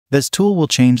This tool will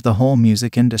change the whole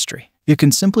music industry. You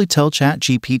can simply tell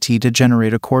ChatGPT to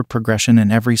generate a chord progression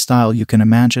in every style you can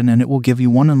imagine, and it will give you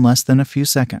one in less than a few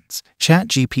seconds.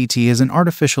 ChatGPT is an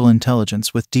artificial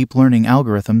intelligence with deep learning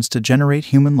algorithms to generate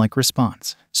human-like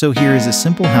response. So here is a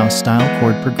simple house-style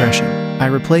chord progression. I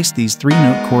replaced these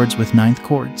 3-note chords with 9th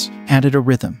chords, added a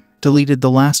rhythm, deleted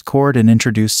the last chord, and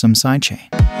introduced some sidechain.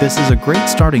 This is a great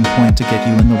starting point to get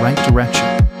you in the right direction.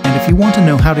 And if you want to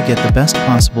know how to get the best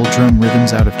possible drum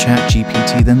rhythms out of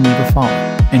ChatGPT, then leave a follow.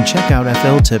 And check out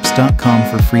fltips.com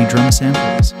for free drum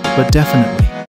samples. But definitely,